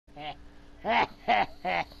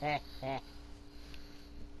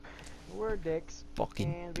We're dicks.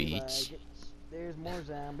 Fucking And we beach. like it. There's more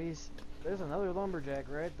zombies. There's another lumberjack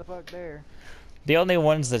right the fuck there. The only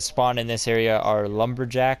ones that spawn in this area are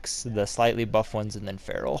lumberjacks, the slightly buff ones, and then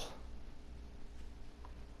feral.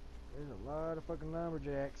 There's a lot of fucking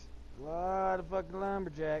lumberjacks. A lot of fucking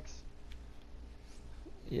lumberjacks.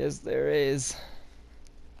 Yes, there is.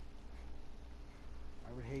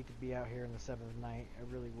 I would hate to be out here in the seventh night. I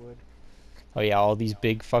really would. Oh yeah, all these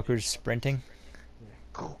big fuckers sprinting. Yeah.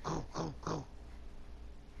 Go, go, go, go.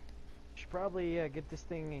 Should probably get this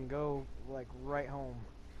thing and go like right home.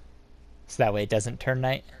 So that way it doesn't turn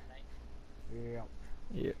night. Yeah.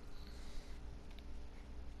 Yeah.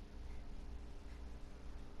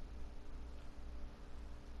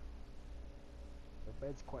 The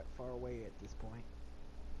bed's quite far away at this point.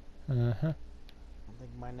 Uh-huh. I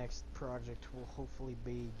think my next project will hopefully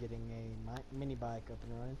be getting a mini bike up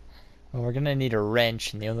and running. Well, we're gonna need a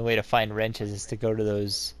wrench, and the only way to find wrenches is to go to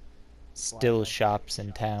those still shops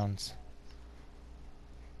in towns.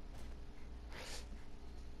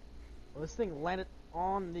 Well, this thing landed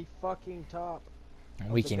on the fucking top.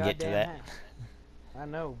 We can get to that. House. I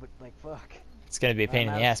know, but like, fuck. It's gonna be a pain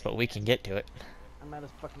in the ass, but we can get to it. I'm out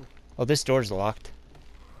of fucking. Oh, this door's locked.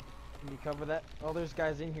 Can you cover that? Oh, there's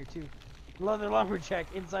guys in here too. Another lumberjack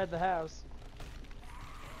inside the house.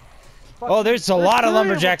 Oh, there's a lot of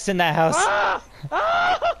lumberjacks in that house. Ah!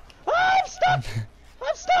 Ah! Ah! I'm stuck!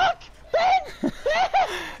 I'm stuck! Ben!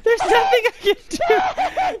 There's nothing I can do!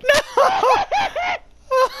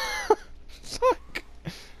 No! Fuck.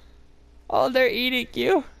 Oh, they're eating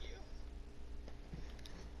you.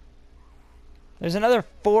 There's another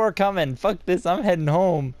 4 coming. Fuck this, I'm heading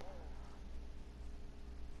home.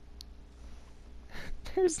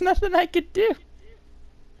 There's nothing I could do.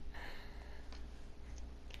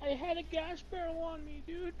 I had a gas barrel on me,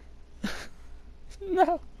 dude.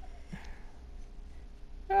 No.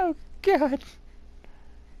 Oh, God.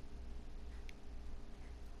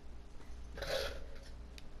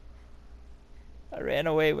 I ran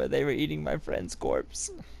away when they were eating my friend's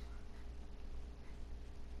corpse.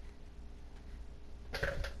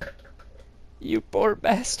 You poor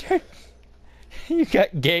bastard. You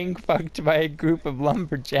got gang fucked by a group of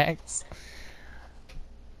lumberjacks.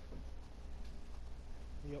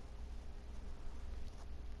 Yep.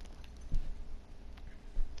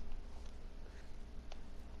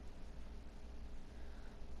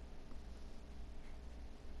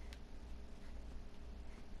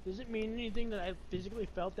 Does it mean anything that I physically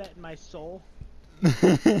felt that in my soul?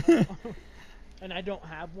 And I don't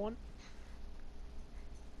have one?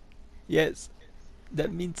 Yes,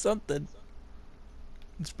 that means something.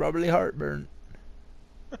 It's probably heartburn.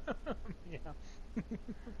 Yeah.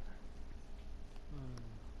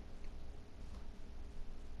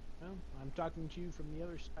 Well, I'm talking to you from the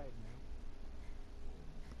other side now.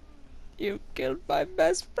 You killed my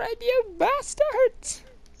best friend, you bastards!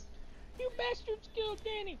 You bastards killed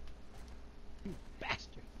Danny! You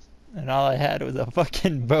bastards! And all I had was a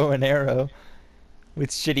fucking bow and arrow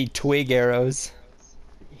with shitty twig arrows.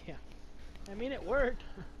 Yeah. I mean, it worked.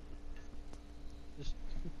 Just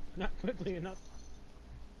not quickly enough.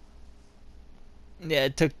 Yeah,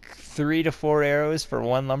 it took 3 to 4 arrows for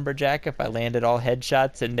one lumberjack if I landed all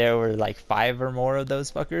headshots, and there were like 5 or more of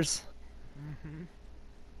those fuckers. Mm-hmm.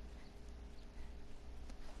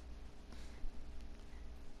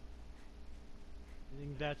 I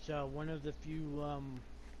think that's one of the few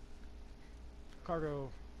cargo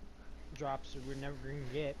drops that we're never gonna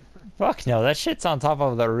get. Fuck no, that shit's on top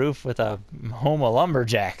of the roof with a home of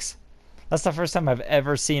lumberjacks. That's the first time I've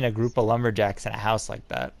ever seen a group of lumberjacks in a house like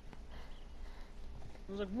that.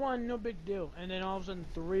 I was like, one, no big deal, and then all of a sudden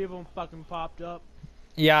 3 of them fucking popped up.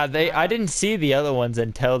 Yeah, I didn't see the other ones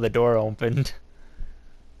until the door opened.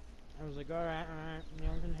 I was like, alright,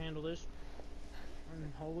 y'all can handle this.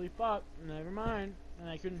 And holy fuck, never mind. And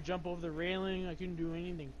I couldn't jump over the railing, I couldn't do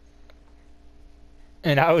anything.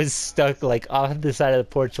 And I was stuck like off the side of the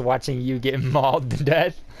porch watching you get mauled to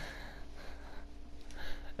death.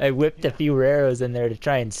 I whipped a few arrows in there to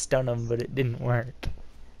try and stun them, but it didn't work.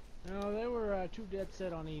 No, they were too dead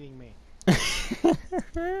set on eating me.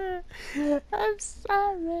 I'm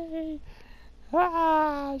sorry.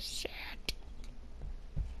 Ah, shit.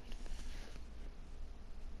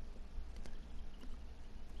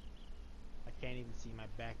 I can't even see my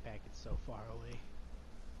backpack, it's so far away.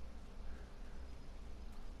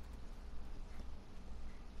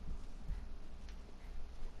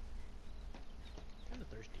 Kinda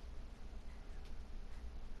thirsty.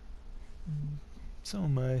 So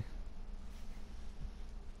am I.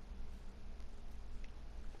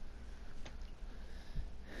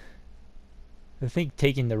 I think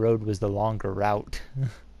taking the road was the longer route.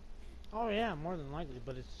 Oh yeah, more than likely,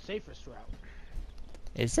 but it's the safest route.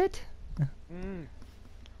 Is it? Mm.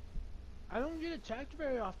 I don't get attacked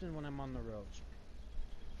very often when I'm on the roads.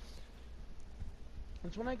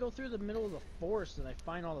 It's when I go through the middle of the forest that I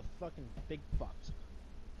find all the fucking big fucks.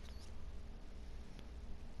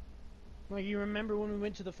 Like, you remember when we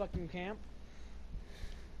went to the fucking camp?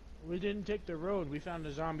 We didn't take the road, we found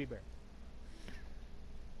a zombie bear.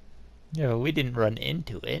 Yeah, but we didn't run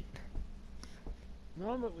into it.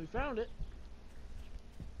 No, but we found it.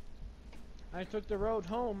 I took the road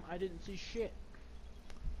home, I didn't see shit.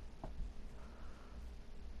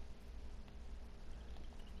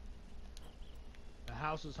 The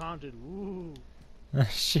house is haunted, ooh.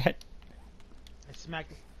 Shit.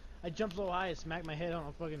 I jumped so high, I smacked my head on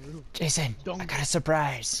a fucking roof. Jason, I got a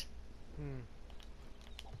surprise.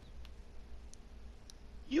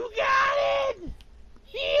 You got it!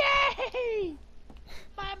 Yay!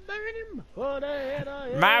 My burning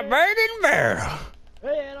My burning barrel.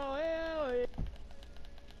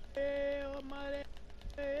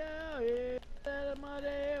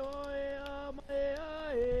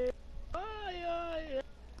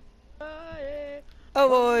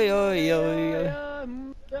 Oh, oi, oi, oi, oi.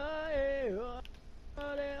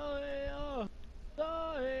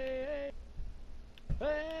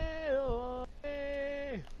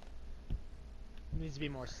 Needs to be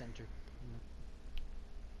more centered.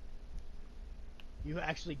 You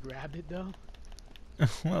actually grabbed it though?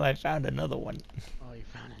 Well, I found another one. Oh, you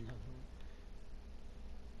found another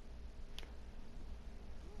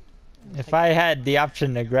one. If I had the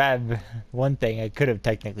option to grab one thing, I could have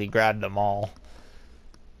technically grabbed them all.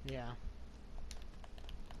 Yeah.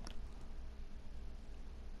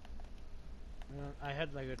 I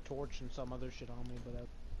had like a torch and some other shit on me, but I...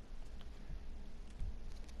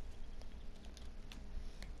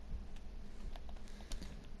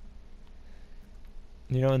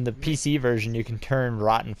 You know, in the PC version, you can turn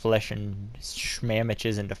rotten flesh and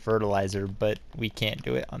schmammiches into fertilizer, but we can't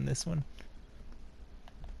do it on this one.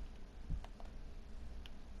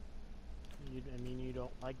 I mean, you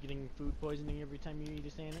don't like getting food poisoning every time you eat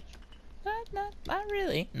a sandwich? Not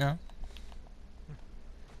really, no.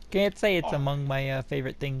 Can't say it's among my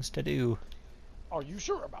favorite things to do. Are you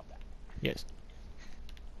sure about that? Yes.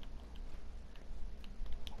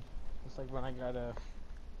 It's like when I got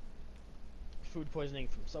food poisoning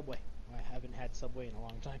from Subway. I haven't had Subway in a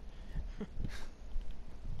long time.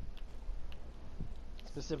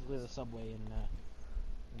 Specifically the Subway in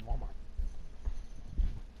Walmart.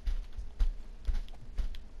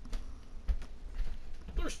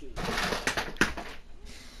 Thirsty.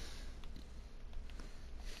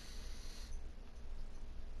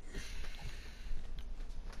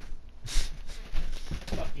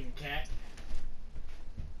 Fucking cat.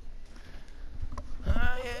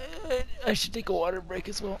 I should take a water break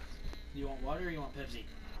as well. You want water or you want Pepsi?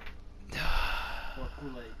 Or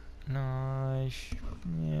Kool-Aid? No,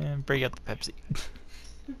 yeah, break out the Pepsi.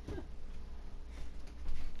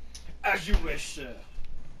 As you wish, sir.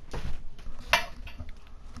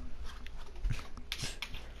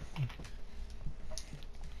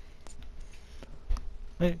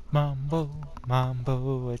 Hey, mambo,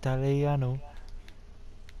 mambo italiano.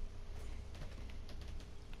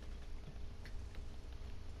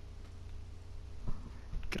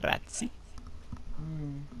 Grazie.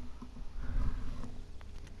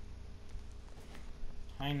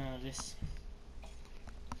 I know this.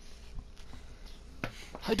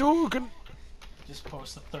 Hadouken! Just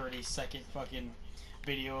post a 30-second fucking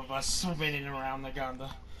video of us spinning around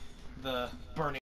the burning